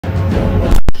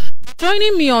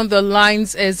Joining me on the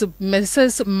lines is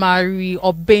Mrs. Mary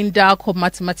Obendako,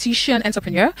 mathematician,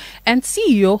 entrepreneur, and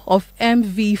CEO of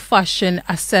MV Fashion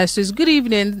Accessories. Good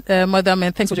evening, Madam,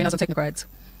 and thanks for joining us on Technical Rights.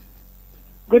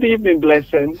 Good evening,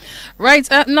 Blessing. Right.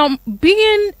 Now,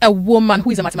 being a woman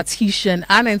who is a mathematician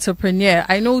and entrepreneur,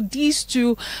 I know these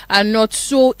two are not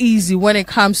so easy when it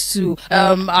comes to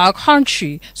our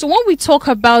country. So when we talk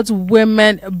about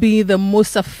women being the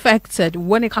most affected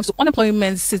when it comes to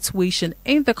unemployment situation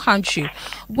in the country,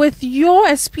 with your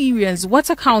experience, what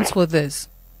accounts for this?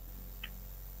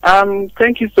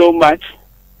 Thank you so much.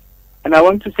 And I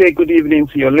want to say good evening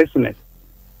to your listeners.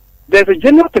 There's a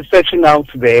general perception out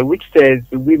there which says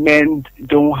women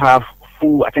don't have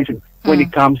full attention when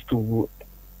it comes to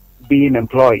being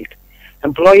employed.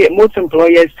 Most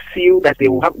employers feel that they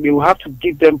will have to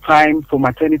give them time for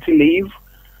maternity leave,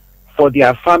 for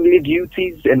their family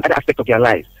duties and other aspects of their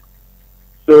lives.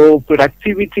 So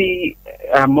productivity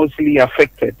are mostly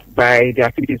affected by the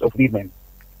activities of women.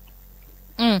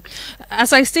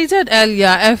 As I stated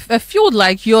earlier, a field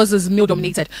like yours is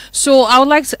male-dominated. So I would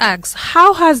like to ask,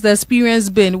 how has the experience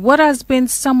been? What has been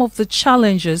some of the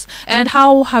challenges, and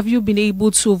how have you been able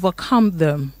to overcome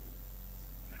them?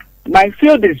 My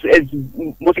field is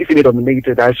mostly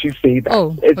female-dominated, I should say that.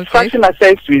 Oh, it's fashion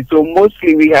accessories, so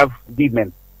mostly we have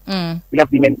women. We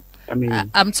have women. I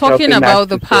mean, I'm talking about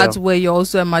the part where you're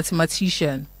also a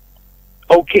mathematician.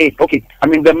 Okay. I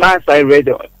mean, the maths I read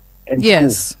in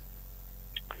yes. school.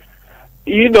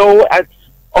 You know,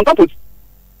 on campus,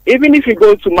 even if you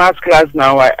go to math class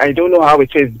now, I don't know how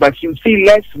it is, but you see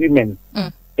less women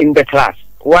in the class.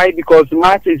 Why? Because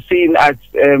math is seen as,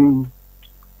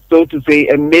 so to say,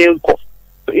 a male course.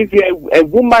 So if you're a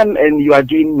woman and you are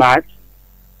doing math,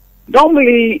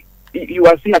 normally you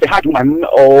are seen as a hard woman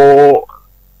or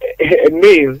a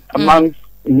male amongst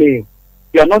male.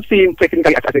 You are not seen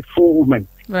technically as a full woman.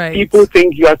 Right. People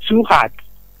think you are too hard.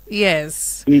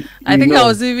 Yes, I think I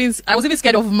was even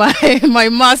scared of my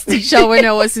math teacher when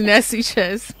I was in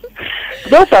SHS.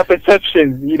 Those are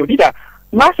perceptions, you know.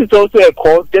 Math is also a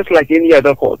course, just like any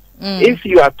other course. If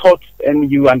you are taught and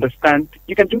you understand,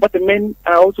 you can do what the men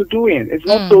are also doing. It's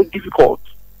not so difficult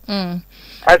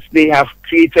as they have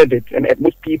created it, and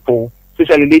most people,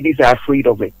 especially ladies, are afraid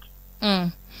of it.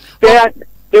 There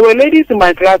were ladies in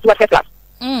my class who had class.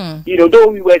 You know, though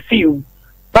we were few,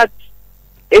 but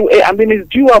I mean, it's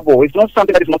doable. It's not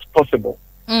something that is not possible.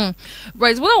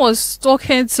 Right. When I was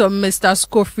talking to Mr.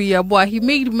 Skofri, he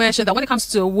made mention that when it comes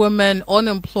to women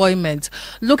unemployment,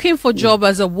 looking for job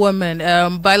as a woman,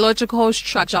 biological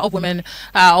structure of women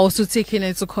are also taken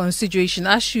into consideration,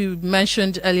 as you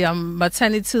mentioned earlier,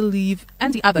 maternity leave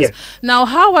and the others. Yes. Now,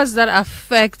 how has that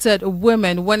affected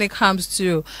women when it comes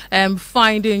to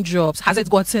finding jobs? Has it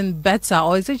gotten better,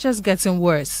 or is it just getting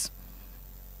worse?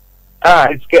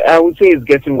 I would say it's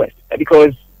getting worse,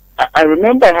 because I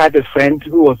remember I had a friend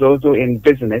who was also in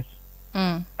business.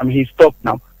 I mean, he stopped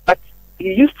now. But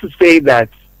he used to say that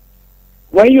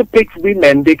when you pick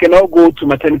women, they can all go to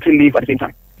maternity leave at the same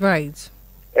time. Right.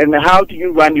 And how do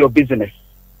you run your business?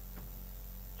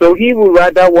 So he would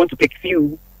rather want to pick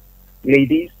few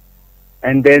ladies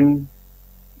and then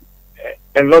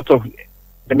a lot of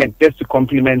the men just to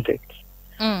complement it.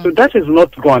 So that is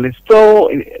not gone. It's still,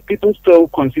 people still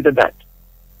consider that.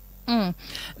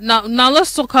 Now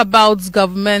let's talk about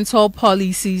governmental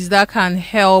policies that can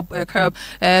help curb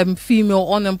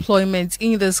female unemployment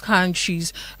in these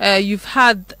countries. You've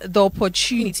had the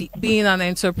opportunity being an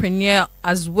entrepreneur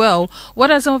as well.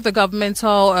 What are some of the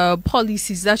governmental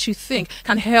policies that you think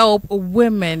can help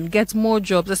women get more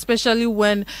jobs, especially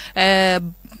when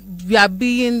we are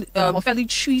being unfairly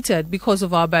treated because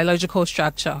of our biological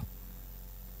structure?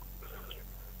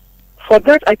 For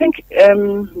that, I think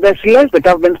there's less the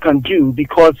government can do,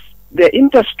 because the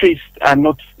industries are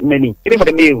not many. Even for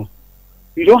the male,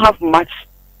 you don't have much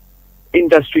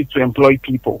industry to employ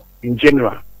people in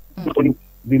general, not only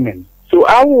women. So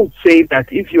I would say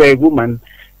that if you're a woman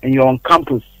and you're on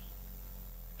campus,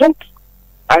 don't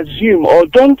assume or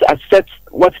don't accept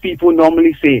what people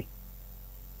normally say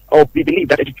or believe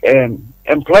that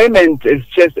employment is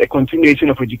just a continuation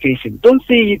of education. Don't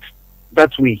see it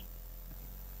that way.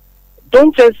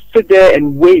 Don't just sit there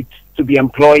and wait to be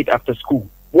employed after school.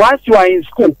 Once you are in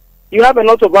school, you have a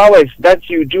lot of hours that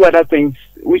you do other things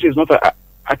which is not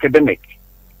academic.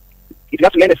 If you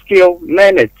have to learn a skill,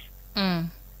 learn it.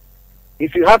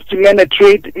 If you have to learn a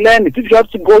trade, learn it. If you have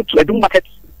to go to a market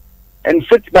and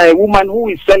sit by a woman who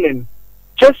is selling,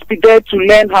 just be there to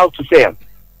learn how to sell.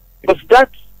 Because that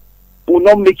will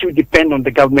not make you depend on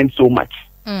the government so much.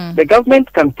 The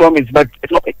government can promise, but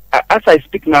it's not, as I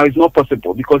speak now, it's not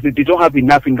possible, because they don't have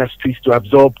enough industries to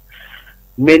absorb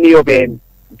many of them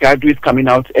graduates coming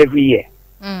out every year.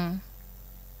 Mm.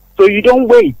 So you don't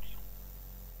wait.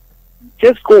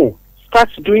 Just go. Start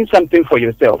doing something for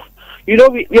yourself. You know,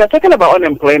 we are talking about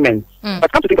unemployment,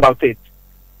 but come to think about it,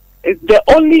 it's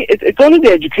only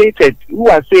the educated who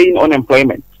are saying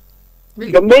unemployment.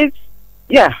 Really? Your mates,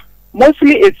 yeah,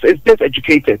 mostly it's just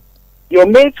educated. Your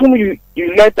mates whom you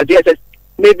let at the DSS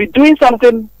may be doing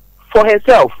something for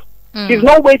herself. She's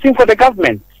not waiting for the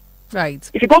government. Right.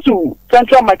 If you go to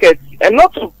Central Market, a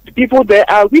lot of the people there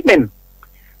are women.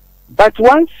 But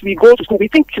once we go to school, we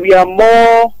think we are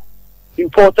more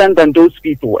important than those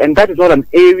people, and that is not an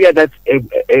area that an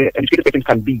educated person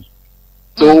can be.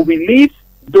 So we leave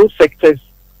those sectors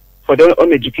for the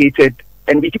uneducated,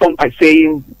 and we keep on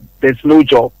saying there's no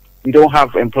job, we don't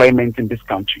have employment in this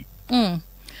country. Right.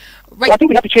 So I think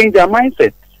we have to change their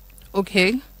mindset.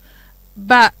 Okay.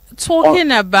 But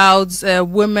talking about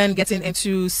women getting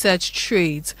into such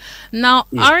trades, now,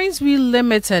 aren't we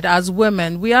limited as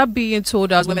women? We are being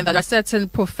told as women that there are certain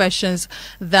professions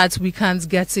that we can't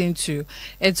get into.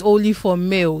 It's only for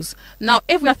males. Now,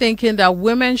 if we're thinking that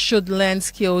women should learn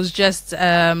skills just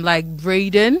like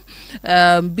braiding,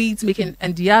 beads making,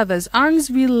 and the others, aren't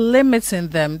we limiting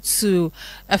them to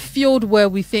a field where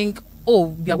we think,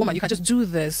 oh, you're a woman, you can just do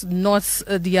this, not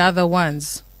the other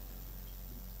ones?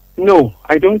 No,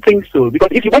 I don't think so. Because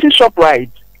if you want to shop right,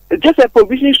 it's just a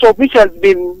provision shop which has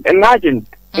been enlarged,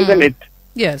 isn't it?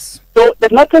 Yes. So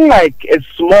there's nothing like it's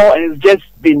small and it's just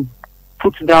been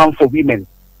put down for women.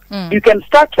 You can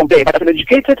start from there, but as an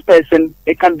educated person,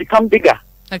 it can become bigger.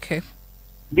 Okay.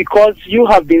 Because you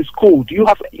have been schooled, you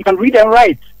can read and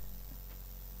write.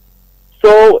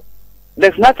 So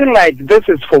there's nothing like this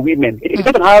is for women. It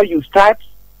depends on how you start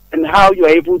and how you are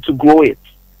able to grow it.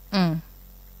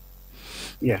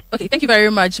 Yeah. Okay, thank you very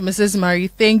much, Mrs. Marie.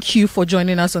 Thank you for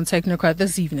joining us on Technocrat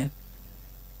this evening.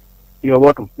 You're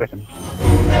welcome. Listen.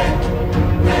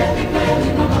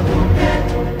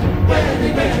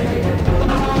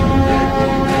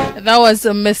 That was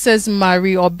Mrs.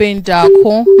 Marie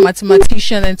Obendako,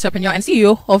 mathematician, entrepreneur, and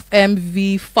CEO of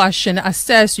MV Fashion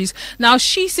Accessories. Now,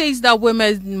 she says that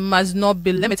women must not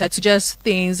be limited to just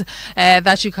things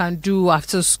that you can do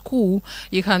after school.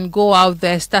 You can go out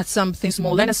there, start something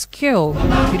small, learn a skill.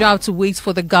 You don't have to wait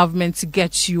for the government to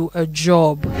get you a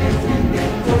job.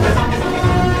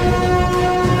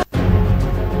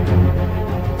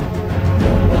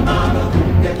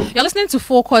 You're listening to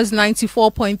Focus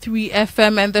 94.3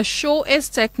 FM, and the show is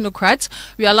Technocrat.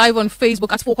 We are live on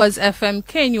Facebook at Focus FM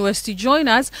KNUST. Join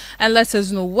us and let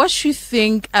us know what you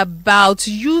think about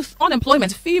youth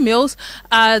unemployment. Females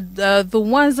are the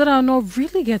ones that are not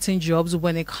really getting jobs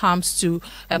when it comes to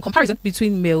comparison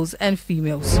between males and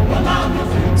females.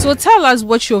 So tell us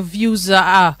what your views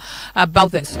are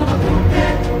about this.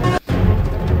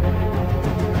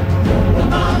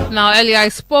 Now, earlier I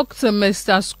spoke to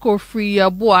Mr. Skofri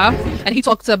Yabua, and he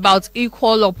talked about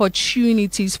equal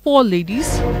opportunities for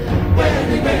ladies.